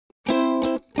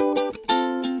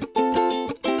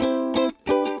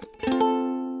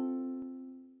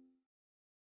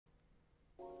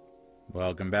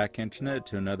Welcome back, Internet,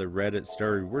 to another Reddit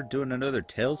story. We're doing another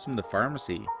Tales from the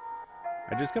Pharmacy.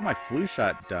 I just got my flu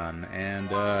shot done and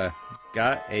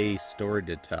got a story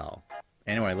to tell.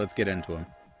 Anyway, let's get into them.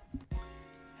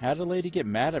 Had a lady get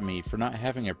mad at me for not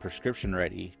having a prescription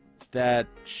ready that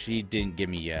she didn't give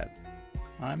me yet.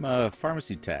 I'm a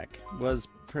pharmacy tech, was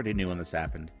pretty new when this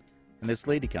happened, and this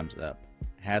lady comes up.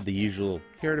 Had the usual,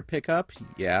 here to pick up?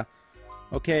 Yeah.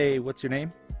 Okay, what's your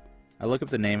name? I look up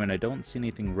the name and I don't see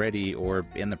anything ready or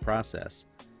in the process.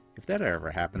 If that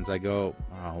ever happens, I go,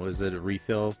 oh, is it a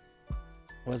refill?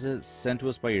 Was it sent to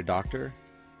us by your doctor?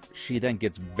 She then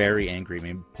gets very angry at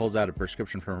me, pulls out a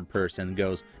prescription from her purse and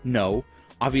goes, no,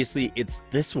 obviously it's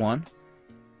this one.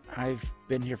 I've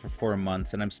been here for 4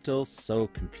 months and I'm still so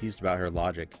confused about her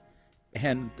logic.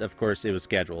 And of course it was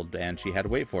scheduled and she had to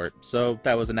wait for it, so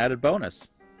that was an added bonus.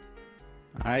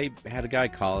 I had a guy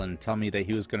call and tell me that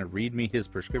he was going to read me his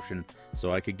prescription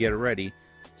so I could get it ready.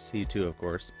 C2, of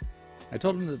course. I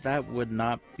told him that that would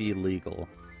not be legal.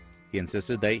 He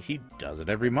insisted that he does it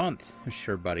every month.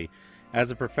 Sure, buddy.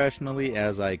 As professionally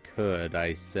as I could,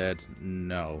 I said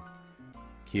no.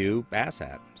 Cue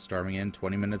asshat, storming in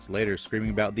 20 minutes later, screaming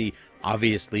about the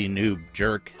obviously noob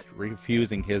jerk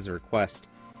refusing his request.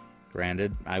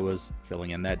 Granted, I was filling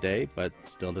in that day, but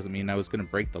still doesn't mean I was going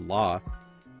to break the law.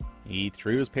 He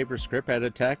threw his paper script at a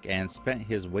tech and spent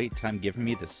his wait time giving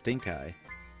me the stink eye.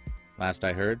 Last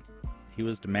I heard, he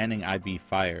was demanding I be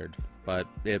fired, but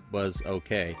it was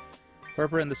okay.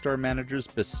 Corporate and the store managers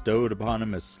bestowed upon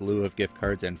him a slew of gift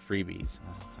cards and freebies.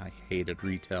 Oh, I hated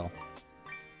retail.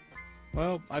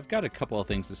 Well, I've got a couple of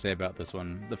things to say about this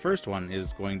one. The first one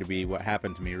is going to be what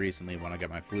happened to me recently when I got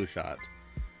my flu shot.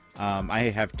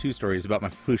 I have two stories about my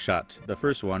flu shot. The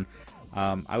first one,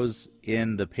 I was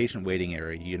in the patient waiting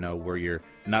area, you know, where you're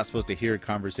not supposed to hear a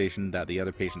conversation that the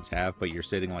other patients have, but you're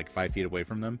sitting like 5 feet away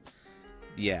from them.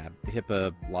 Yeah,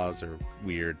 HIPAA laws are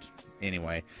weird.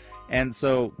 Anyway, and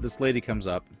so this lady comes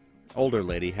up, older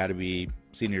lady, had to be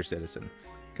senior citizen,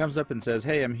 comes up and says,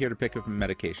 hey, I'm here to pick up a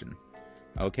medication.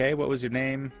 Okay, what was your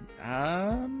name?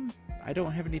 I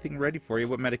don't have anything ready for you.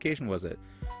 What medication was it?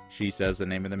 She says the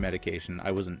name of the medication.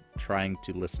 I wasn't trying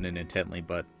to listen in intently,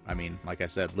 but, I mean, like I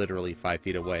said, literally 5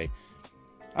 feet away.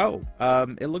 Oh,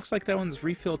 it looks like that one's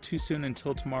refilled too soon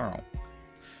until tomorrow.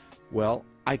 Well,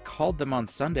 I called them on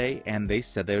Sunday, and they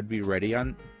said they would be ready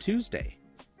on Tuesday.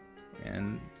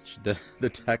 And the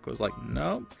tech was like,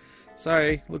 no,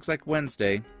 sorry, looks like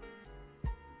Wednesday.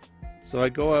 So I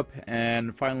go up,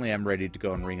 and finally I'm ready to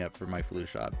go and ring up for my flu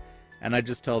shot. And I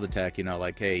just tell the tech, you know,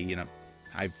 like, hey, you know,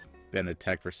 I've been a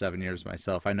tech for 7 years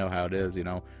myself. I know how it is, you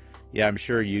know. Yeah, I'm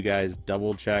sure you guys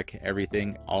double check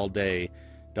everything all day.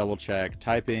 Double check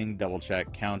typing, double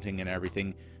check counting and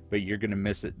everything. But you're going to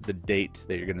miss it, the date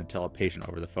that you're going to tell a patient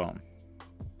over the phone.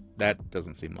 That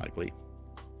doesn't seem likely.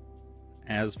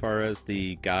 As far as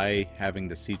the guy having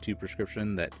the C2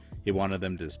 prescription that he wanted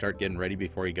them to start getting ready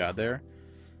before he got there.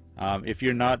 If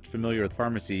you're not familiar with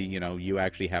pharmacy, you know, you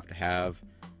actually have to have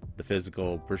the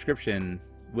physical prescription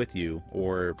with you,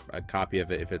 or a copy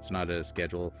of it if it's not a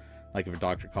schedule, like if a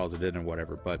doctor calls it in or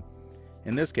whatever. But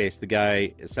in this case, the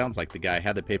guy, it sounds like the guy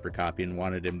had the paper copy and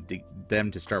wanted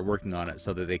them to start working on it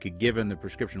so that they could give him the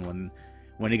prescription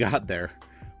when he got there,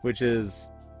 which is,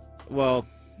 well,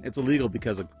 it's illegal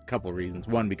because of a couple of reasons.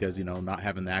 One, because, you know, not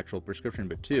having the actual prescription,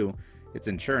 but two, it's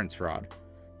insurance fraud.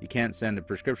 You can't send a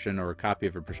prescription or a copy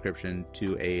of a prescription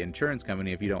to a insurance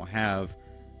company if you don't have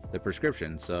the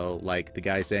prescription. So, like the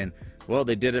guy saying, well,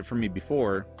 they did it for me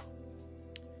before.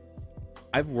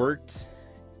 I've worked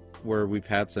where we've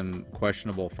had some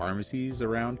questionable pharmacies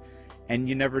around, and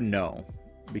you never know,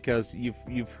 because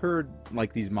you've heard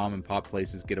like these mom and pop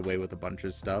places get away with a bunch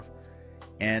of stuff,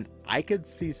 and I could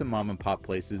see some mom and pop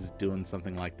places doing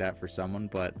something like that for someone,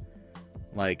 but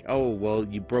like, oh, well,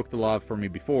 you broke the law for me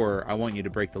before, I want you to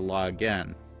break the law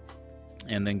again,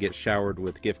 and then get showered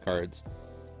with gift cards,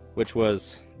 which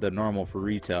was the normal for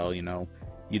retail. You know,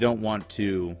 you don't want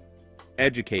to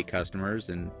educate customers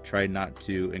and try not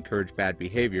to encourage bad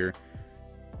behavior,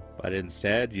 but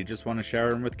instead you just want to shower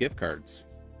them with gift cards.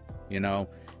 You know,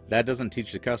 that doesn't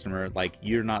teach the customer, like,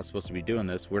 you're not supposed to be doing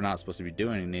this, we're not supposed to be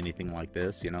doing anything like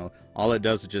this. You know, all it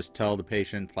does is just tell the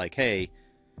patient, like, hey,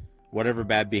 whatever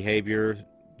bad behavior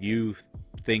you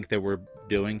think that we're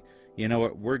doing, you know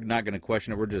what, we're not going to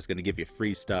question it, we're just going to give you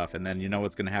free stuff, and then you know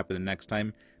what's going to happen the next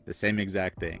time? The same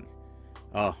exact thing.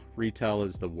 Oh, retail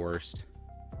is the worst.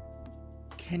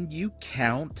 Can you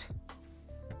count?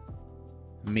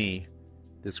 Me.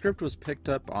 The script was picked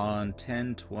up on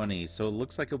 10/20, so it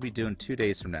looks like it'll be due in 2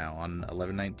 days from now, on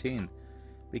 11/19.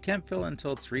 We can't fill it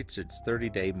until it's reached its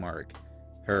 30-day mark.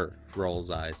 Her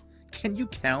rolls eyes. Can you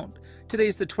count?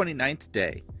 Today's the 29th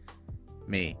day.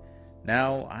 Me.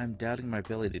 Now I'm doubting my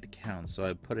ability to count, so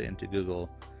I put it into Google.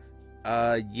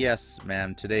 Yes,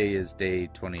 ma'am, today is day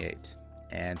 28.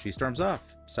 And she storms off.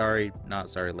 Sorry, not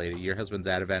sorry, lady. Your husband's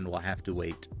Ativan will have to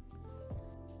wait.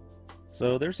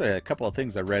 So there's a couple of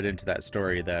things I read into that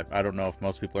story that I don't know if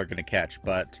most people are going to catch,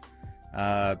 but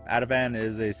Ativan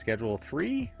is a Schedule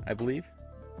 3, I believe.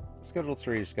 Schedule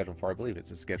 3 or Schedule 4, I believe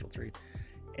it's a Schedule 3.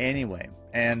 Anyway,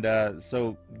 and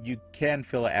so you can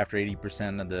fill it after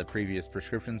 80% of the previous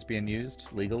prescriptions being used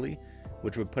legally,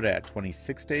 which would put it at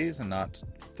 26 days and not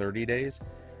 30 days.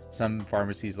 Some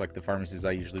pharmacies, like the pharmacies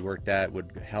I usually worked at,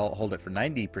 would hold it for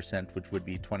 90%, which would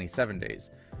be 27 days.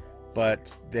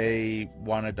 But they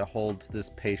wanted to hold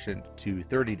this patient to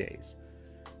 30 days,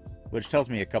 which tells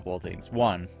me a couple of things.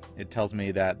 One, it tells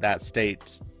me that that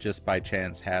state, just by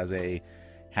chance, has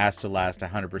to last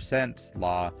 100%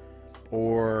 law,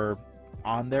 or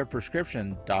on their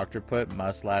prescription, doctor put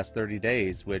must last 30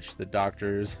 days, which the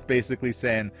doctor's basically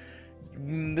saying,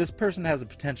 this person has a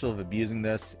potential of abusing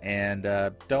this and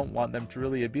don't want them to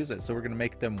really abuse it, so we're going to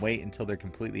make them wait until they're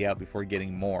completely out before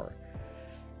getting more.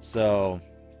 So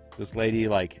this lady,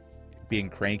 like, being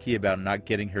cranky about not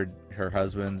getting her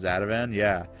husband's Ativan,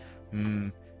 yeah,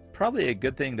 probably a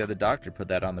good thing that the doctor put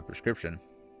that on the prescription.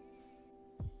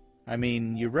 I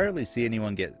mean, you rarely see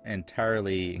anyone get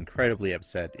incredibly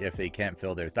upset if they can't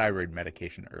fill their thyroid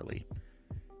medication early.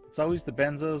 It's always the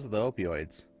benzos or the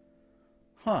opioids.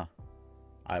 Huh.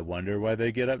 I wonder why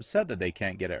they get upset that they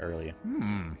can't get it early.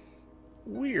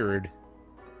 Weird.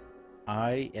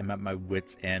 I am at my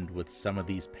wit's end with some of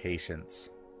these patients.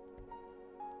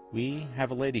 We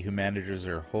have a lady who manages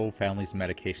her whole family's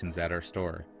medications at our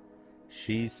store.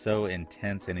 She's so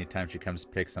intense anytime she comes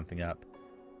to pick something up.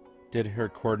 Did her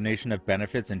coordination of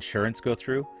benefits insurance go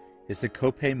through? Is the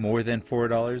copay more than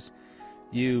 $4?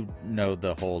 You know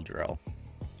the whole drill.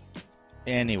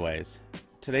 Anyways,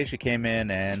 today she came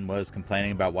in and was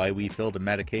complaining about why we filled a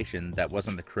medication that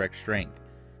wasn't the correct strength.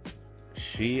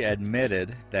 She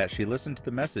admitted that she listened to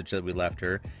the message that we left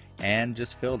her and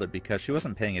just filled it because she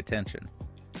wasn't paying attention.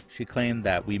 She claimed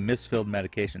that we misfilled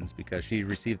medications because she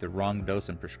received the wrong dose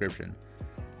and prescription.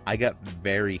 I got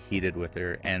very heated with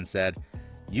her and said,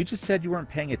 "You just said you weren't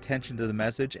paying attention to the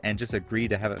message and just agreed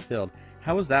to have it filled.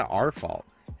 How is that our fault?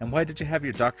 And why did you have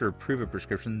your doctor approve a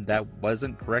prescription that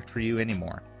wasn't correct for you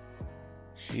anymore?"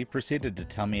 She proceeded to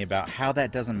tell me about how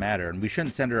that doesn't matter and we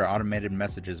shouldn't send her automated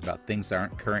messages about things that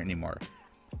aren't current anymore.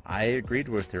 I agreed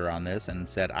with her on this and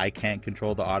said I can't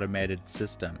control the automated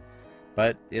system,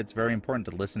 but it's very important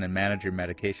to listen and manage your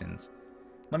medications.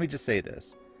 Let me just say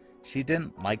this. She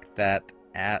didn't like that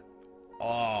at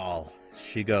all.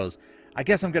 She goes, "I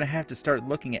guess I'm going to have to start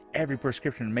looking at every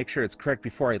prescription and make sure it's correct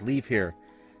before I leave here."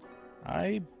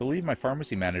 I believe my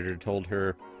pharmacy manager told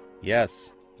her,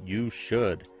 "Yes, you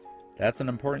should. That's an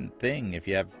important thing if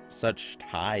you have such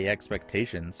high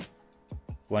expectations."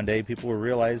 One day people will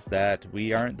realize that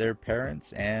we aren't their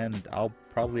parents and I'll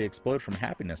probably explode from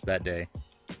happiness that day.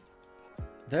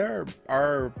 There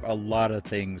are a lot of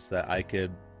things that I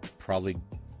could probably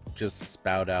just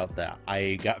spout out that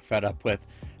I got fed up with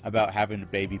about having to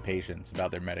baby patients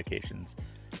about their medications,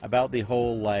 about the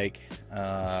whole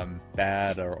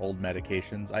bad or old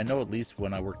medications. I know at least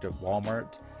when I worked at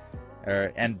Walmart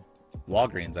and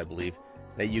Walgreens, I believe,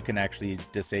 that you can actually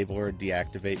disable or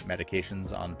deactivate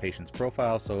medications on the patient's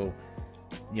profile, so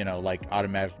like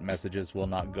automatic messages will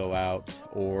not go out,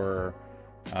 or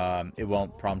it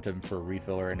won't prompt them for a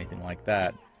refill or anything like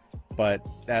that. But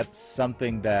that's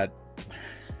something that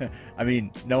I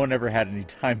mean, no one ever had any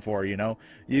time for, you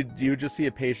would just see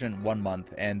a patient 1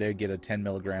 month and they'd get a 10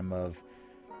 milligram of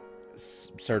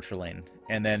sertraline,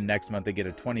 and then next month they get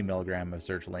a 20 milligram of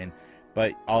sertraline,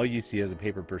 but all you see is a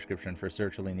paper prescription for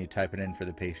sertraline. You type it in for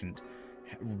the patient.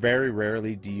 Very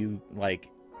rarely do you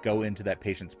go into that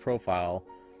patient's profile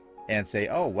and say,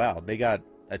 "Oh wow, they got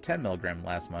a 10 milligram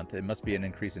last month, it must be an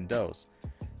increase in dose."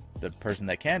 The person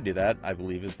that can do that, I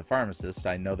believe, is the pharmacist.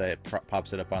 I know that it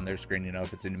pops it up on their screen,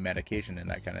 if it's a new medication and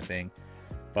that kind of thing.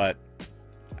 But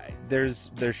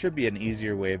there should be an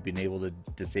easier way of being able to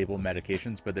disable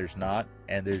medications, but there's not,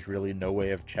 and there's really no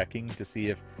way of checking to see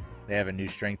if they have a new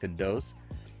strength and dose,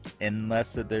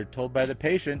 unless that they're told by the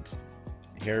patient.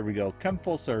 Here we go, come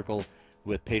full circle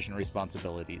with patient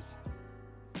responsibilities.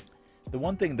 The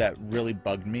one thing that really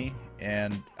bugged me,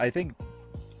 and I think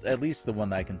at least the one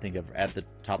that I can think of at the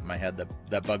top of my head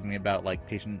that bugged me about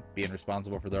patient being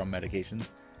responsible for their own medications,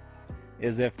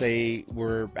 is if they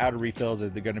were out of refills or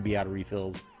they're going to be out of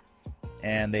refills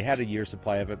and they had a year's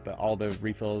supply of it, but all the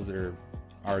refills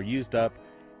are used up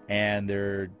and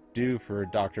they're due for a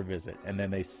doctor visit, and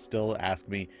then they still ask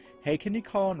me, hey, can you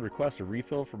call and request a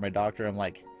refill for my doctor? I'm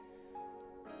like,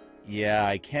 yeah,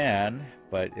 I can,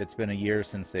 but it's been a year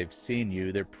since they've seen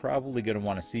you. They're probably going to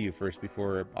want to see you first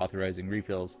before authorizing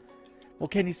refills. Well,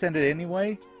 can you send it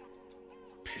anyway?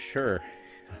 Sure.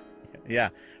 Yeah,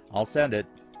 I'll send it.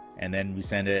 And then we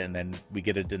send it, and then we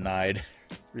get a denied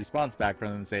response back from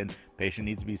them saying patient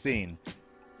needs to be seen.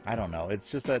 I don't know. It's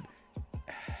just that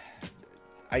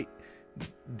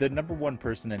the number one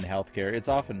person in healthcare, it's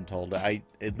often told,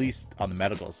 at least on the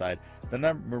medical side, the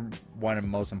number one and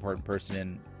most important person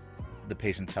in the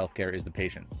patient's healthcare is the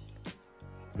patient.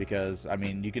 Because, I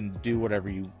mean, you can do whatever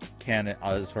you can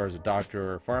as far as a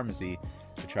doctor or a pharmacy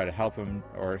to try to help him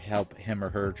or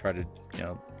her try to,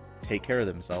 take care of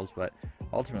themselves, but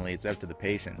ultimately it's up to the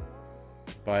patient.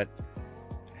 But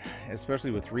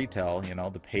especially with retail,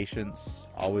 the patient's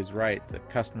always right, the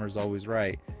customer's always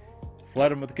right.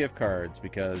 Flood them with gift cards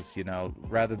because,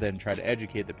 rather than try to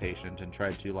educate the patient and try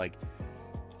to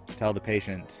tell the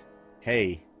patient,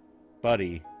 hey,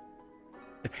 buddy,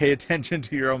 pay attention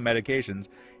to your own medications,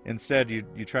 instead you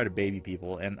try to baby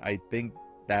people. And I think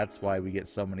that's why we get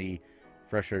so many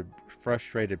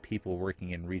frustrated people working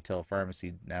in retail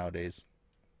pharmacy nowadays.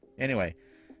 Anyway,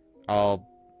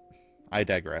 I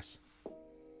digress.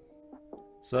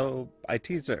 So I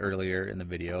teased it earlier in the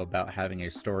video about having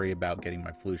a story about getting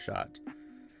my flu shot.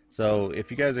 So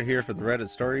if you guys are here for the Reddit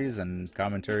stories and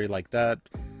commentary like that,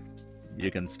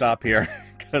 you can stop here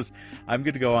because I'm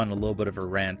going to go on a little bit of a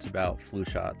rant about flu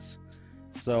shots.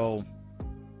 So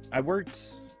I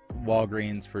worked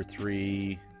Walgreens for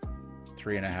three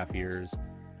and a half years,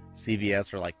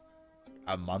 CVS for like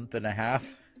a month and a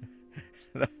half.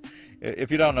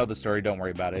 If you don't know the story, don't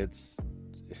worry about it.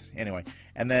 Anyway,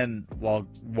 and then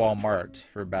Walmart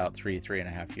for about three and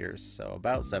a half years, so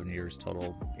about 7 years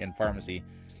total in pharmacy.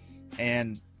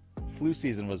 And flu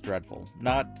season was dreadful,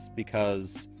 not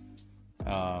because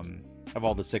of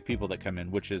all the sick people that come in,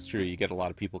 which is true. You get a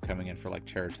lot of people coming in for like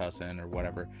Chertussin or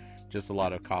whatever, just a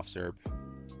lot of cough syrup,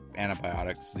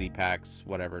 antibiotics, Z-Packs,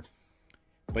 whatever.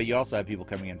 But you also have people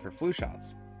coming in for flu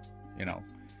shots,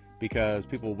 because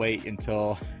people wait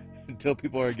until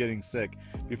people are getting sick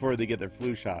before they get their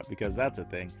flu shot, because that's a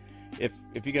thing.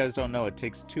 If you guys don't know, it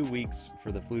takes 2 weeks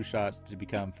for the flu shot to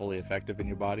become fully effective in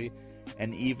your body,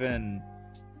 and even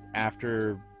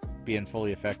after being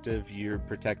fully effective, you're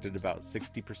protected about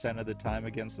 60% of the time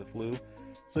against the flu.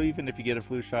 So even if you get a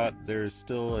flu shot, there's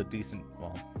still a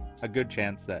good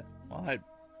chance that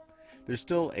there's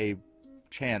still a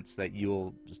chance that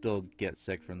you'll still get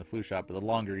sick from the flu shot, but the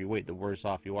longer you wait, the worse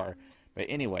off you are. But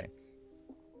anyway,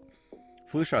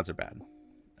 flu shots are bad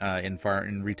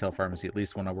in retail pharmacy, at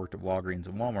least when I worked at Walgreens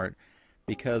and Walmart,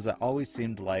 because it always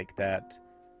seemed like that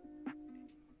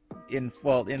in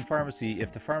pharmacy,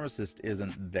 if the pharmacist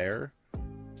isn't there,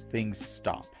 things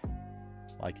stop.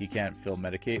 Like, you can't fill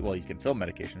well, you can fill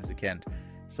medications, you can't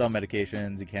sell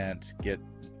medications, you can't get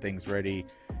things ready.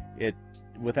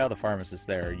 Without the pharmacist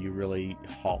there, you really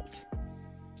halt.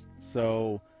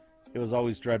 So it was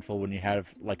always dreadful when you had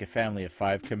like a family of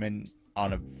 5 come in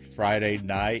on a Friday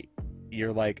night.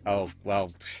 You're like, oh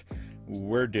well,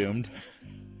 we're doomed.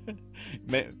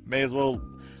 may as well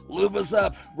lube us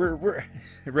up. We're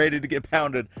ready to get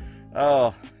pounded.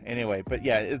 Oh, anyway, but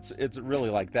yeah, it's really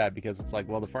like that, because it's like,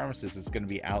 well, the pharmacist is going to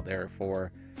be out there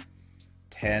for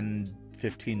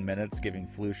 10-15 minutes giving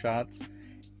flu shots,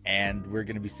 and we're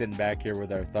going to be sitting back here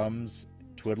with our thumbs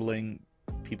twiddling,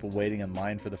 people waiting in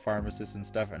line for the pharmacist and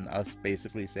stuff, and us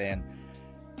basically saying,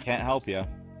 can't help you.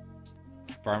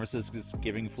 Pharmacist is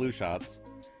giving flu shots.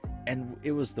 And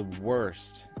it was the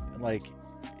worst. Like,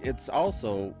 it's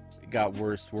also got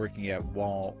worse working at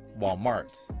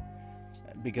Walmart,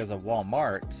 because at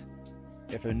Walmart,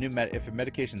 if a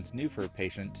medication's new for a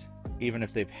patient, even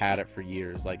if they've had it for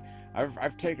years, like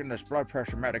I've taken this blood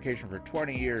pressure medication for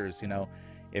 20 years,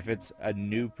 if it's a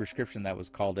new prescription that was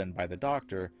called in by the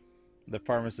doctor, the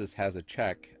pharmacist has a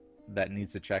check that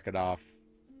needs to check it off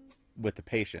with the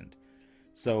patient.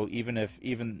 So even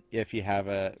if you have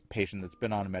a patient that's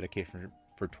been on a medication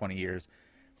for 20 years,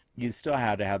 you still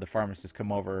have to have the pharmacist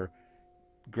come over,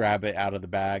 grab it out of the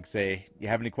bag, say, you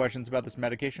have any questions about this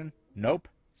medication? Nope.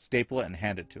 Staple it and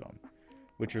hand it to them,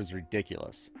 which was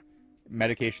ridiculous.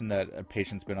 Medication that a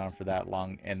patient's been on for that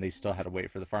long, and they still had to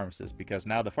wait for the pharmacist, because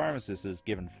now the pharmacist is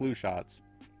giving flu shots,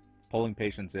 pulling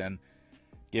patients in,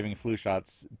 giving flu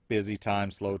shots, busy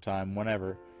time, slow time,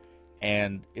 whatever,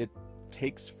 and it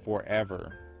takes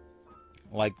forever.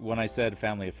 Like when I said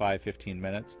family of 5, 15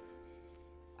 minutes,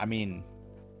 I mean,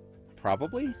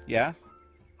 probably, yeah.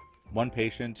 One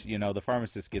patient, the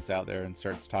pharmacist gets out there and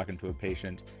starts talking to a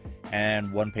patient,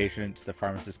 and one patient, the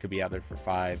pharmacist could be out there for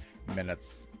 5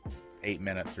 minutes, 8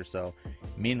 minutes or so.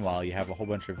 Meanwhile, you have a whole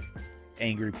bunch of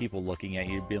angry people looking at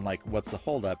you being like, what's the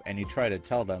holdup? And you try to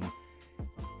tell them,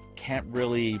 can't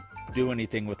really do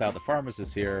anything without the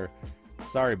pharmacist here.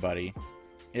 Sorry, buddy.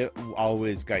 It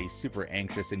always got you super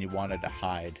anxious and you wanted to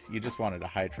hide. You just wanted to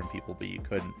hide from people, but you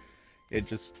couldn't. It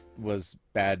just was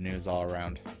bad news all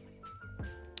around.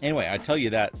 Anyway, I tell you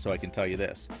that so I can tell you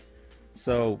this.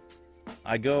 So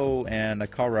I go and I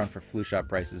call around for flu shot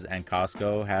prices, and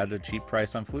Costco had a cheap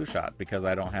price on flu shot because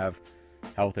I don't have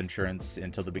health insurance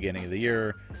until the beginning of the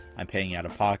year. I'm paying out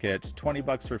of pocket. 20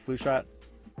 bucks for a flu shot,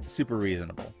 super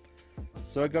reasonable.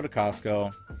 So I go to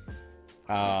Costco,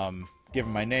 give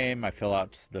them my name, I fill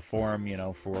out the form, you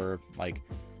know, for like,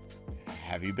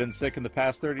 have you been sick in the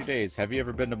past 30 days? Have you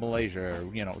ever been to Malaysia?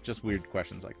 Or, you know, just weird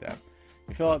questions like that.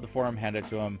 You fill out the form, hand it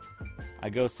to them. I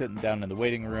go sitting down in the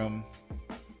waiting room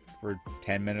for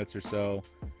 10 minutes or so.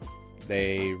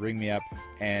 They ring me up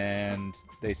and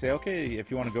they say, okay,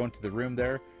 if you want to go into the room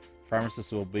there,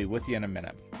 pharmacist will be with you in a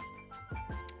minute.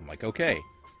 I'm like, okay,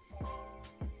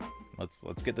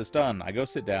 let's get this done. I go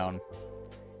sit down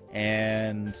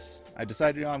and I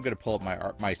decide, you know, I'm going to pull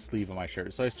up my sleeve of my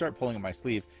shirt. So I start pulling up my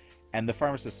sleeve, and the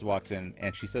pharmacist walks in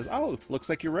and she says, oh, looks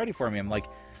like you're ready for me. I'm like,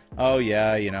 oh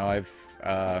yeah, you know, I've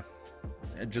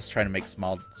just trying to make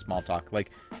small talk,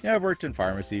 like, yeah, I've worked in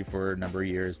pharmacy for a number of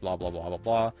years, blah blah blah blah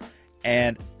blah.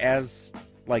 And as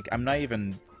like I'm not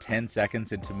even 10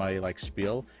 seconds into my like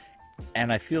spiel,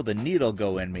 and I feel the needle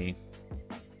go in me.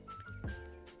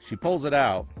 She pulls it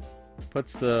out,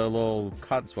 puts the little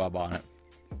cotton swab on it,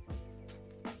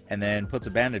 and then puts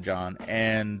a bandage on,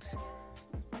 and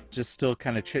just still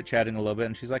kind of chit-chatting a little bit.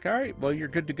 And she's like, all right, well, you're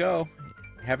good to go.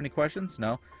 Have any questions?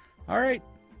 No? All right,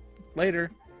 later.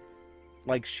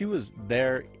 Like, she was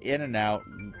there in and out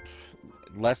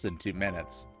less than 2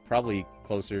 minutes, probably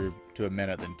closer to a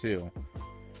minute than 2.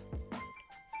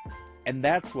 And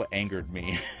that's what angered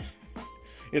me.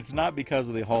 It's not because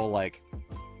of the whole like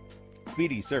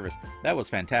speedy service. That was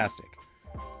fantastic.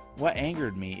 What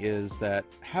angered me is that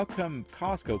how come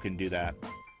Costco can do that,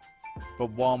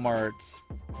 but Walmart,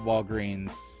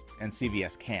 Walgreens, and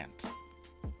CVS can't?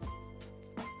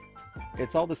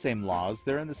 It's all the same laws.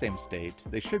 They're in the same state.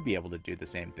 They should be able to do the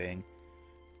same thing.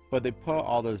 But they put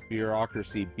all those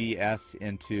bureaucracy BS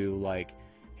into like,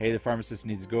 hey, the pharmacist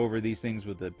needs to go over these things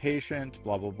with the patient,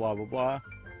 blah, blah, blah, blah, blah.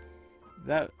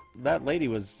 That lady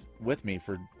was with me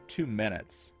for 2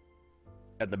 minutes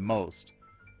at the most.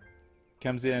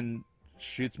 Comes in,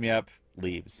 shoots me up,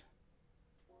 leaves.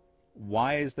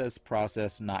 Why is this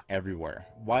process not everywhere?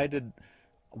 Why did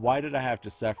I have to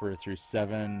suffer through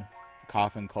 7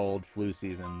 cough and cold flu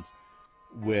seasons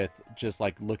with just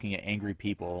like looking at angry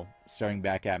people staring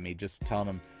back at me, just telling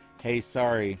them, hey,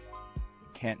 sorry,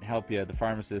 can't help you. The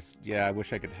pharmacist, yeah, I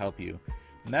wish I could help you.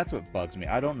 And that's what bugs me.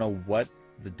 I don't know what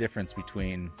the difference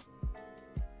between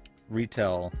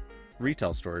retail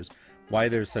stores, why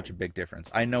there's such a big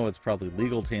difference. I know it's probably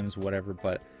legal teams, whatever,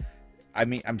 but I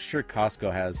mean, I'm sure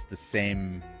Costco has the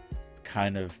same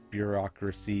kind of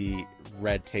bureaucracy,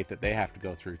 red tape that they have to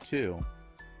go through too,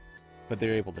 but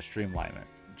they're able to streamline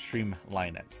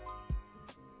it.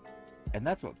 And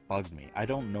that's what bugged me. I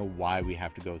don't know why we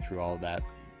have to go through all that,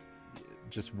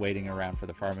 just waiting around for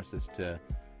the pharmacist to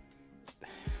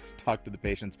talk to the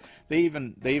patients. They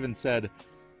even said,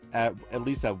 at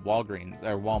least at Walgreens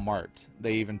or Walmart,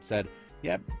 they even said,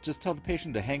 yeah, just tell the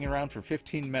patient to hang around for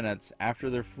 15 minutes after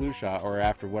their flu shot or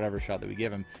after whatever shot that we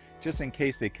give them, just in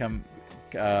case they come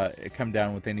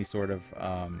down with any sort of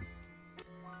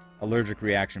allergic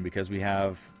reaction, because we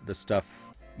have the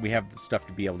stuff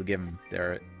to be able to give them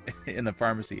there in the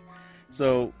pharmacy.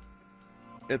 So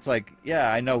it's like,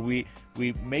 yeah, I know we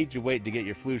made you wait to get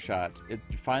your flu shot.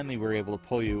 Finally we're able to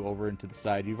pull you over into the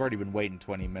side. You've already been waiting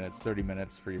 20 minutes, 30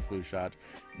 minutes for your flu shot.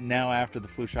 Now after the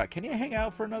flu shot, can you hang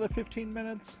out for another 15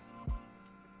 minutes?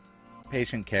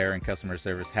 Patient care and customer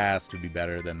service has to be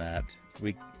better than that.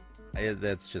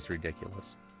 That's just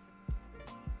ridiculous.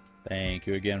 Thank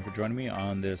you again for joining me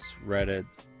on this Reddit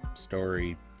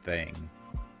story thing.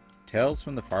 Tales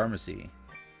from the Pharmacy.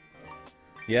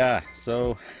 Yeah,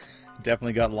 so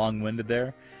definitely got long-winded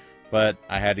there, but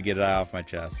I had to get it off my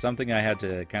chest. Something I had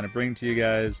to kind of bring to you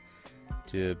guys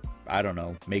to, I don't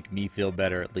know, make me feel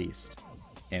better at least.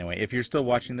 Anyway, if you're still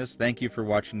watching this, thank you for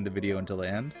watching the video until the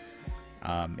end.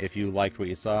 If you liked what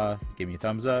you saw, give me a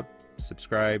thumbs up,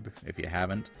 subscribe if you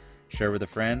haven't, share with a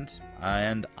friend,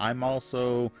 and I'm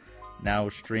also now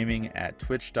streaming at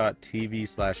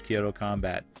twitch.tv/Kyoto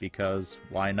Combat, because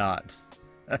why not?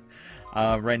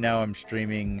 Right now I'm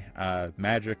streaming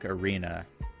Magic Arena,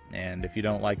 and if you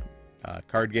don't like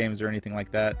card games or anything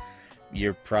like that,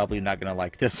 you're probably not going to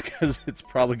like this because it's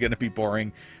probably going to be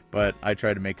boring, but I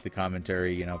try to make the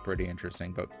commentary, you know, pretty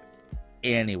interesting. But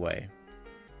anyway,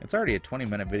 it's already a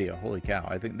 20-minute video. Holy cow.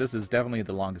 I think this is definitely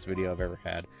the longest video I've ever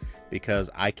had because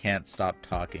I can't stop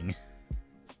talking.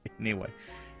 Anyway,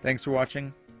 thanks for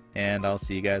watching, and I'll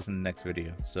see you guys in the next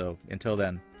video. So until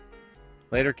then,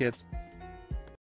 later, kids.